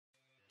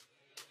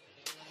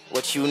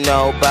What you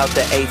know about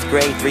the 8th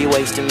grade? 3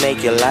 ways to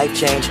make your life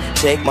change.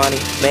 Take money,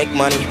 make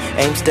money,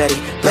 aim steady,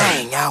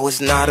 bang. I was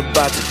not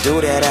about to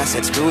do that. I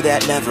said screw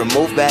that, never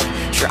move back.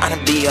 Trying to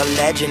be a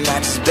legend,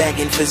 not just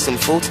begging for some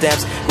food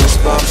stamps.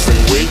 Goosebumps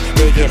and weed,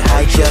 they get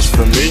high just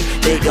for me.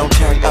 They gon'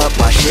 turn up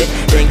my shit,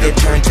 then get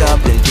turned up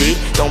indeed.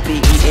 Don't be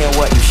eating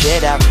what you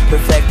shit out.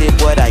 Perfected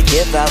what I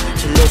give out.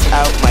 To live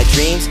out my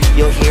dreams,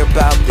 you'll hear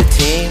about the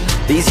team.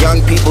 These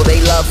young people, they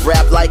love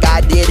rap like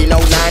I did in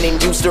 09. And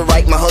used to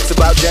write my hooks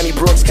about Jenny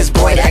Brooks, cause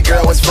boy, that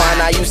girl was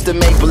fine. I used to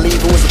make believe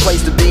it was a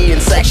place to be,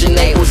 and Section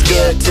 8 was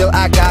good, till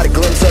I got a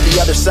glimpse of the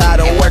other side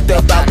and worked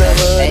up out the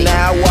hood.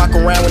 Now I walk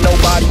around with no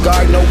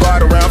bodyguard, no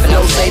guard around for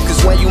no safe.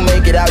 Cause when you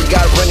make it out, you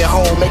gotta bring it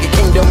home, make a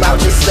kingdom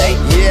out your state.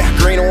 Yeah,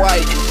 green and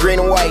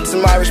white,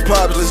 some Irish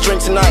pubs, let's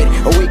drink tonight.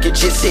 Or we could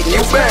just hit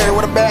Newberry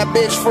with a bad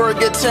bitch for a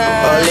good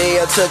time.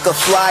 Leah took a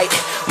flight,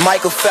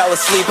 Michael fell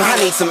asleep,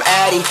 I need some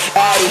Addy.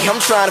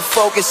 I'm trying to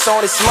focus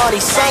on this money.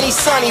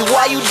 Sonny,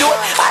 why you do it?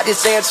 I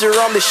just answer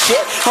on the shit.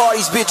 All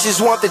these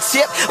bitches want the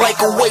tip, like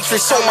a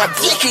waitress on my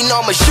dick. And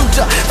I'm a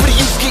shooter for the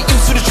youth getting